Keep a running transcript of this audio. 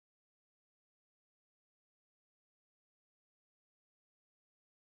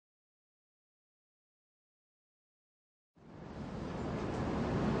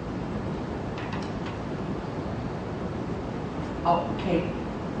Oh, okay.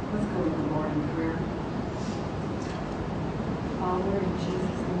 Let's go to the Lord in prayer. Father, in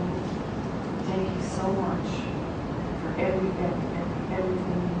Jesus' name, thank you so much for everything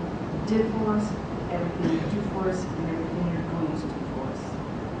you did for us, everything you do for us, and everything you're going to do for us.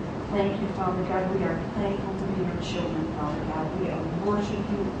 Thank you, Father God. We are thankful to be your children, Father God. We worship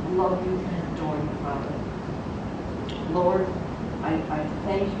you, love you, and adore you, Father. Lord, I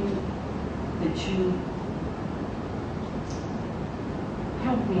thank you that you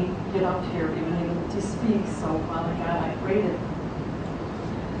help me get up here, even able to speak. So, Father God, I pray that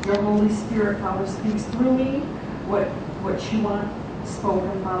your Holy Spirit, Father, speaks through me what you want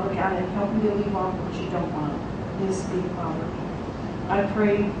spoken, Father God, and help me to leave off what you don't want me to speak, Father. I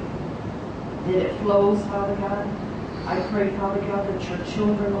pray that it flows, Father God. I pray, Father God, that your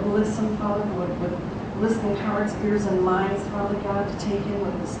children will listen, Father, with listening hearts, ears, and minds, Father God, to take in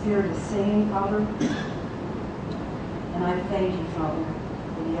what the Spirit is saying, Father. And I thank you, Father,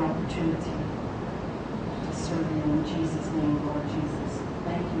 for the opportunity to serve you in Jesus' name, Lord Jesus.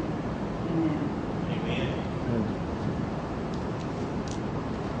 Thank you. Amen. Amen.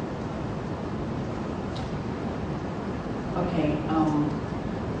 Okay,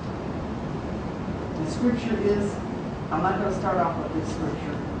 the scripture is, I'm not going to start off with this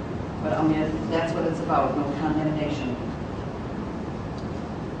scripture, but I mean, that's what it's about, no condemnation.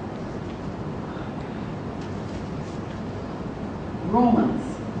 Romans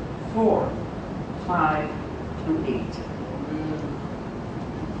 4:5-8.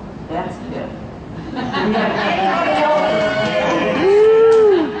 That's good.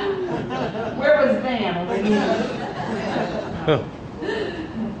 Where was Van?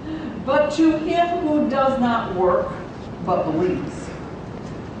 But to him who does not work, but believes.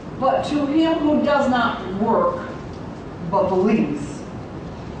 But to him who does not work, but believes.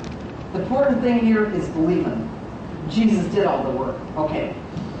 The important thing here is believing. Jesus did all the work. Okay.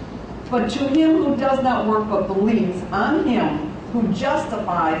 But to him who does not work, but believes on him who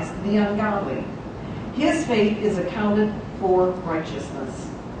justifies the ungodly, his faith is accounted for righteousness.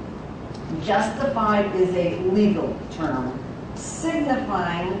 Justified is a legal term,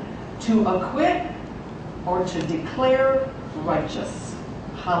 signifying to acquit or to declare righteous.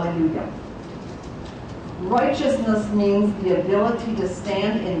 Hallelujah. Righteousness means the ability to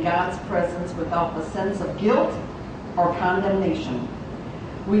stand in God's presence without the sense of guilt or condemnation.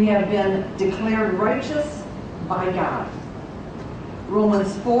 We have been declared righteous by God.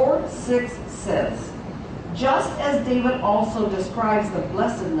 Romans 4:6 says, just as David also describes the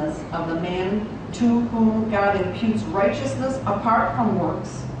blessedness of the man to whom God imputes righteousness apart from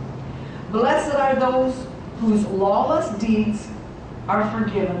works, blessed are those whose lawless deeds are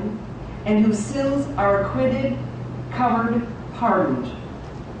forgiven and whose sins are acquitted, covered, pardoned.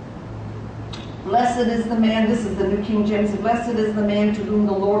 Blessed is the man, this is the New King James, blessed is the man to whom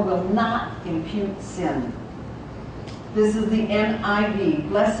the Lord will not impute sin. This is the NIV.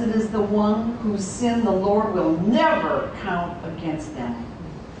 Blessed is the one whose sin the Lord will never count against them.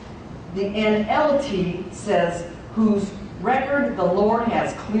 The NLT says, whose record the Lord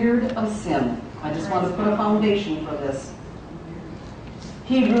has cleared of sin. I just want to put a foundation for this.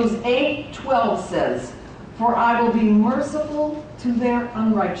 Hebrews 8:12 says, for I will be merciful to their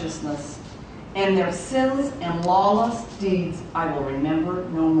unrighteousness, and their sins and lawless deeds I will remember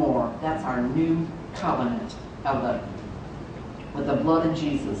no more. That's our new covenant with the blood of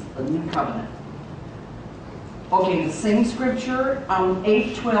Jesus, the new covenant. Okay, the same scripture,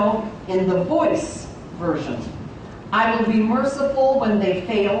 8:12 in the Voice version. I will be merciful when they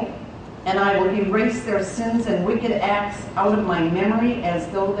fail, and I will erase their sins and wicked acts out of my memory as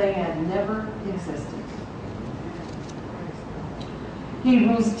though they had never existed.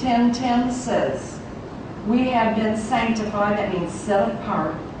 Hebrews 10:10 says, we have been sanctified, that means set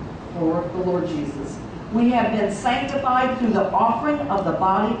apart for the Lord Jesus. We have been sanctified through the offering of the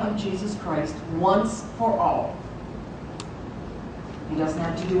body of Jesus Christ once for all. He doesn't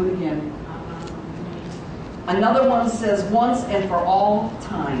have to do it again. Another one says once and for all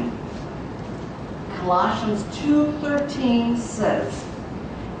time. Colossians 2:13 says,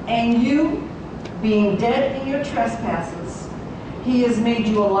 and you, being dead in your trespasses, he has made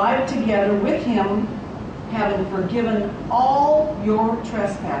you alive together with him, having forgiven all your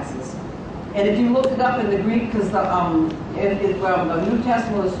trespasses. And if you look it up in the Greek, because the New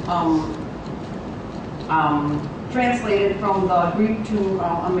Testament was translated from the Greek to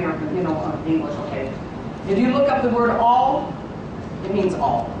American, English, okay. If you look up the word all, it means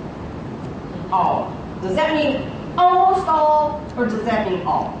all. All. Does that mean almost all, or does that mean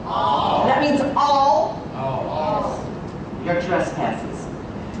all? All. That means all. All. Your trespasses.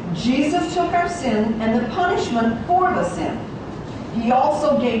 Jesus took our sin and the punishment for the sin. He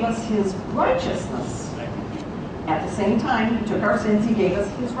also gave us his righteousness. At the same time, he took our sins, he gave us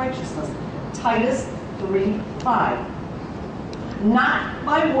his righteousness. Titus 3:5. Not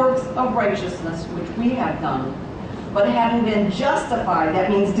by works of righteousness which we have done, but having been justified, that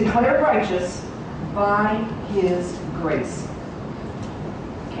means declared righteous, by his grace.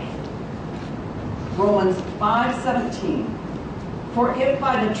 Okay. Romans 5:17. For if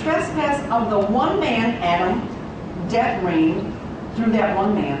by the trespass of the one man, Adam, death reigned through that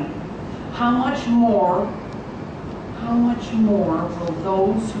one man, how much more will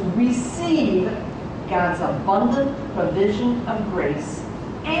those who receive God's abundant provision of grace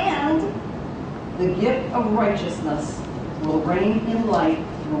and the gift of righteousness will reign in life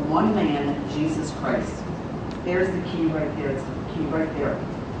through one man, Jesus Christ. There's the key right there. It's the key right there.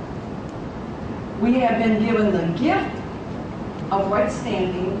 We have been given the gift of right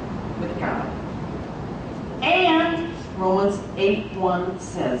standing with God. And Romans 8:1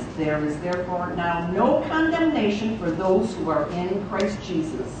 says, there is therefore now no condemnation for those who are in Christ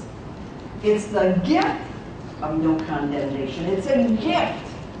Jesus. It's the gift of no condemnation. It's a gift.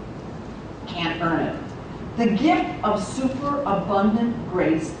 Can't earn it. The gift of superabundant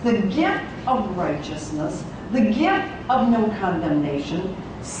grace, the gift of righteousness, the gift of no condemnation.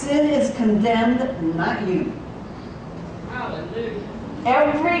 Sin is condemned, not you. Hallelujah.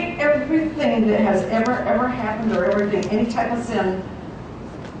 Everything that has ever happened or everything, any type of sin,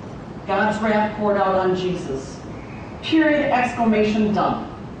 God's wrath poured out on Jesus. Period, exclamation, done.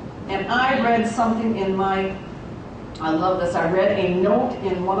 And I read something in I love this, I read a note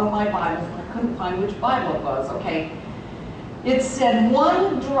in one of my Bibles, I couldn't find which Bible it was, okay. It said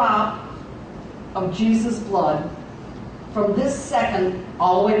 1 drop of Jesus' blood from this second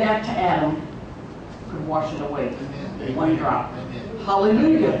all the way back to Adam could wash it away. Amen. 1 drop. Amen.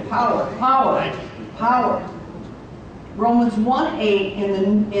 Hallelujah. Power. Romans 1:8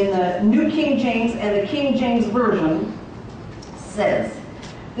 in the New King James and the King James Version says,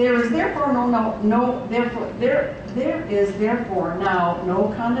 there is therefore now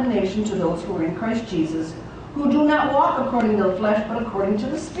no condemnation to those who are in Christ Jesus, who do not walk according to the flesh, but according to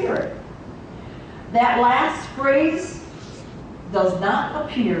the Spirit. That last phrase does not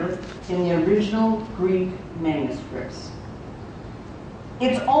appear in the original Greek manuscripts.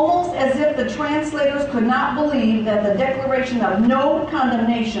 It's almost as if the translators could not believe that the declaration of no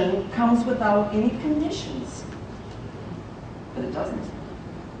condemnation comes without any conditions. But it doesn't.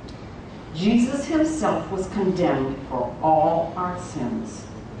 Jesus himself was condemned for all our sins.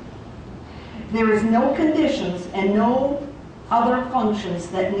 There is no conditions and no other functions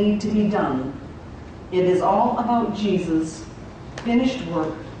that need to be done. It is all about Jesus' finished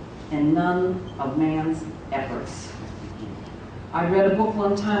work and none of man's efforts. I read a book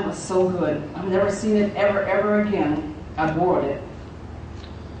one time, it was so good. I've never seen it ever again. I borrowed it.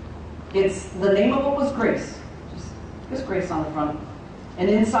 The name of it was Grace. Just Grace on the front. And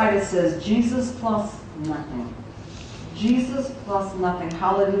inside it says, Jesus plus nothing. Jesus plus nothing.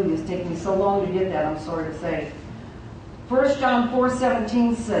 Hallelujah. It's taken me so long to get that, I'm sorry to say. 1 John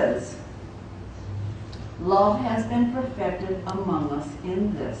 4:17 says, love has been perfected among us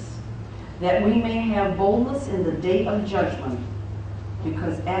in this, that we may have boldness in the day of judgment,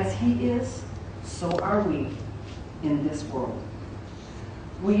 because as he is, so are we in this world.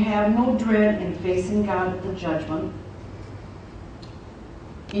 We have no dread in facing God at the judgment.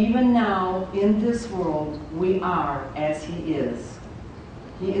 Even now, in this world, we are as he is.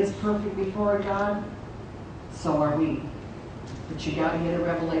 He is perfect before God, so are we. But you got to get a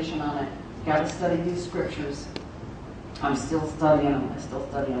revelation on it. Got to study these scriptures. I'm still studying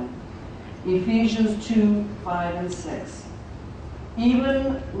them. Ephesians 2:5 and 6.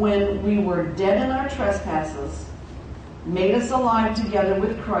 Even when we were dead in our trespasses, made us alive together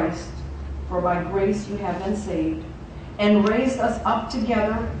with Christ, for by grace you have been saved, and raised us up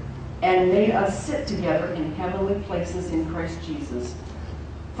together and made us sit together in heavenly places in Christ Jesus.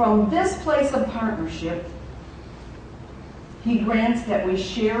 From this place of partnership, he grants that we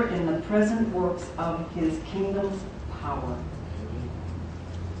share in the present works of his kingdom's power.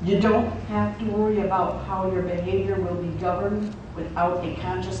 You don't have to worry about how your behavior will be governed without a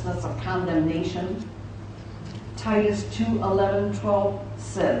consciousness of condemnation. Titus 2:11-12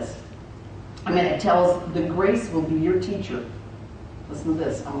 says, it tells the grace will be your teacher. Listen to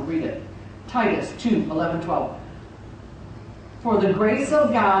this, I'm going to read it. Titus 2:11-12. For the grace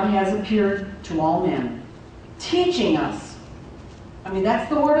of God has appeared to all men, teaching us. That's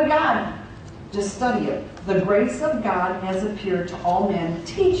the word of God. Just study it. The grace of God has appeared to all men,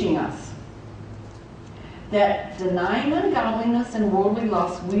 teaching us that denying ungodliness and worldly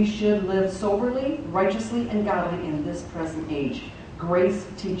lust, we should live soberly, righteously, and godly in this present age, grace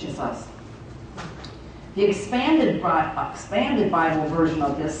teaches us. The expanded Bible version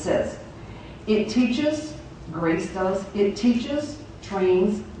of this says, it teaches, grace does, it teaches,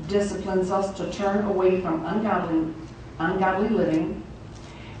 trains, disciplines us to turn away from ungodly living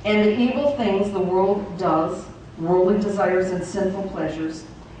and the evil things the world does, worldly desires and sinful pleasures.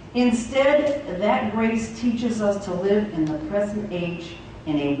 Instead, that grace teaches us to live in the present age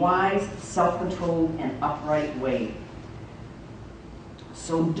in a wise, self-controlled, and upright way.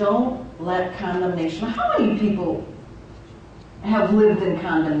 So don't let condemnation. How many people have lived in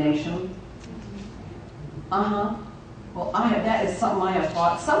condemnation? Well, that is something I have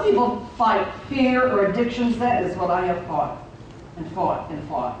fought. Some people fight fear or addictions. That is what I have fought and fought and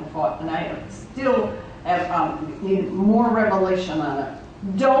fought and fought. And I still have need more revelation on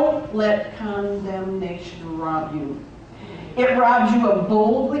it. Don't let condemnation rob you. It robs you of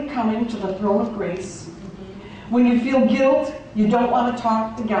boldly coming to the throne of grace. When you feel guilt, you don't want to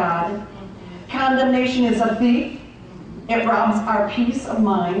talk to God. Condemnation is a thief. It robs our peace of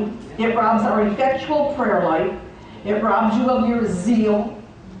mind. It robs our effectual prayer life. It robs you of your zeal.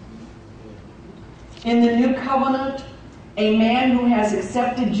 In the new covenant, a man who has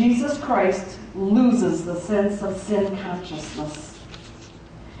accepted Jesus Christ loses the sense of sin consciousness.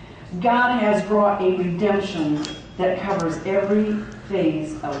 God has brought a redemption that covers every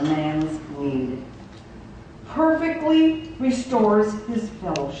phase of man's need. Perfectly restores his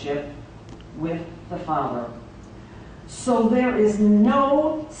fellowship with the Father. So there is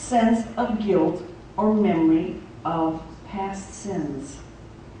no sense of guilt or memory of past sins.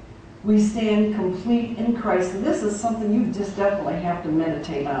 We stand complete in Christ. And this is something you just definitely have to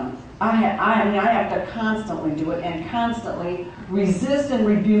meditate on. I have to constantly do it and constantly resist and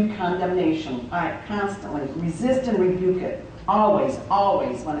rebuke condemnation. I constantly resist and rebuke it. Always,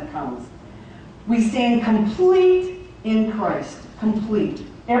 always when it comes. We stand complete in Christ. Complete.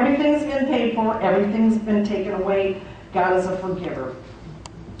 Everything's been paid for. Everything's been taken away. God is a forgiver.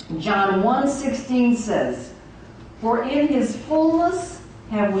 John 1:16 says, "For in his fullness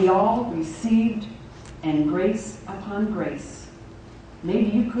have we all received, and grace upon grace." Maybe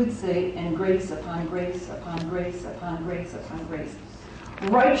you could say, and grace upon grace upon grace upon grace upon grace.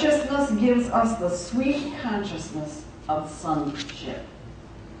 Righteousness gives us the sweet consciousness of sonship.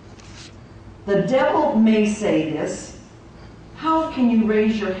 The devil may say this: how can you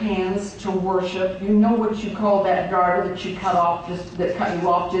raise your hands to worship? You know what you call that garter that you cut off, that cut you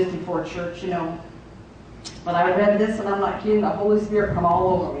off just before church, you know. But I read this, and I'm not kidding. The Holy Spirit come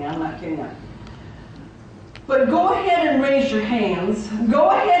all over me. I'm not kidding you. But go ahead and raise your hands. Go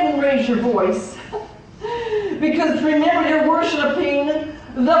ahead and raise your voice. Because remember, you're worshiping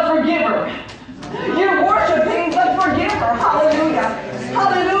the forgiver. You're worshiping the forgiver. Hallelujah.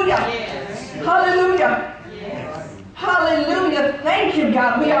 Hallelujah. Hallelujah. Hallelujah. Thank you,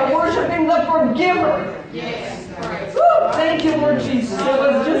 God. We are worshiping the forgiver. Woo. Thank you, Lord Jesus. It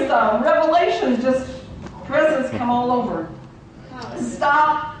was just revelation, just presence come all over.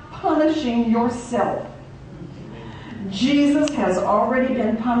 Stop punishing yourself. Jesus has already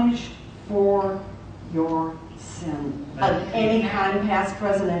been punished for your sin of any kind, past,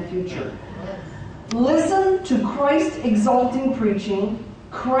 present, and future. Listen to Christ exalting preaching,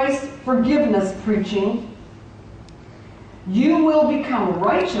 Christ forgiveness preaching. You will become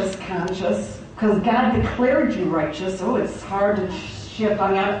righteous conscious because God declared you righteous. Oh, it's hard to shift.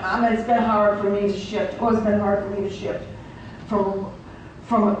 I mean, it's been hard for me to shift. Oh, it's been hard for me to shift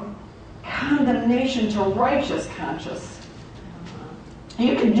from condemnation to righteous conscious.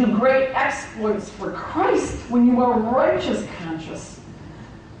 You can do great exploits for Christ when you are righteous conscious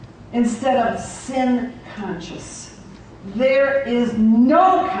instead of sin conscious. There is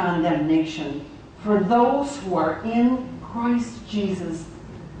no condemnation for those who are in Christ Jesus.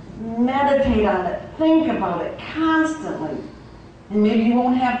 Meditate on it. Think about it constantly. And maybe you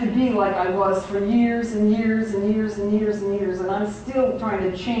won't have to be like I was for years and years and years and years and years. And I'm still trying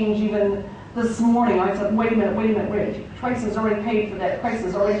to change. Even this morning, I said, wait a minute. Christ has already paid for that. Christ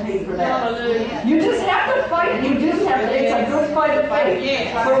has already paid for that. Hallelujah. You just have to fight. You just have to. It's a good fight of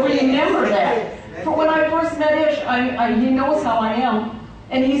faith. But remember that. For when I first met Ish, he knows how I am.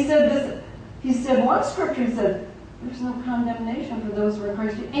 And he said this. He said, one scripture said, there's no condemnation for those who are in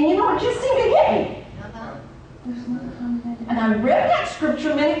Christ. And you know, it just seemed to hit me. There's no condemnation. And I read that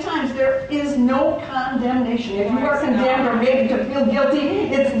scripture many times. There is no condemnation. If you are condemned or made to feel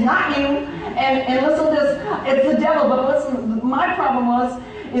guilty, it's not you. And listen to this, it's the devil. But listen, my problem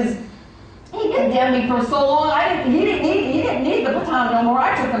is he condemned me for so long. He didn't need the baton no more.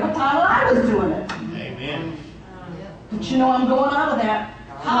 I took the baton and I was doing it. Amen. But you know, I'm going out of that.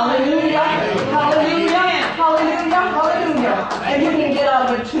 Hallelujah. Hallelujah. Hallelujah. Hallelujah. And you can get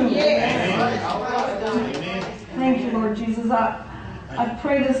out of it too. Thank you, Lord Jesus. I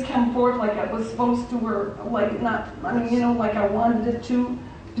pray this come forth like I was supposed to, or like not, like I wanted it to,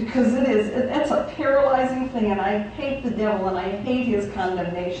 because it's a paralyzing thing, and I hate the devil, and I hate his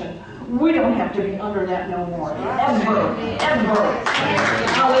condemnation. We don't have to be under that no more. Ever. Ever.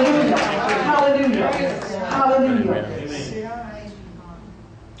 Hallelujah. Hallelujah. Hallelujah.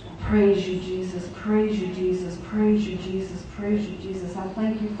 Praise you, Jesus. Praise you, Jesus. Praise you, Jesus. Praise you, Jesus. I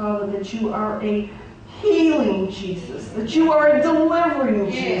thank you, Father, that you are a healing Jesus, that you are a delivering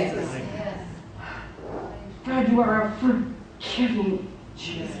Jesus. God, you are a forgiving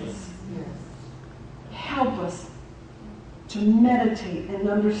Jesus. Help us to meditate and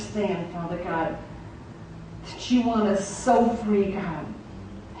understand, Father God, that you want us so free, God.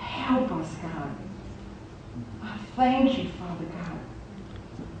 Help us, God. I thank you, Father God.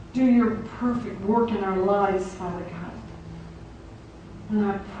 Do your perfect work in our lives, Father God. And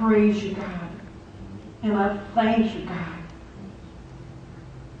I praise you, God. And I thank you, God.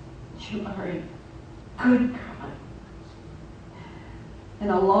 You are a good God.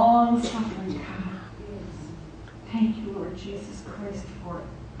 And a long-suffering God. Thank you, Lord Jesus Christ,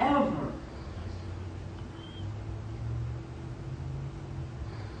 forever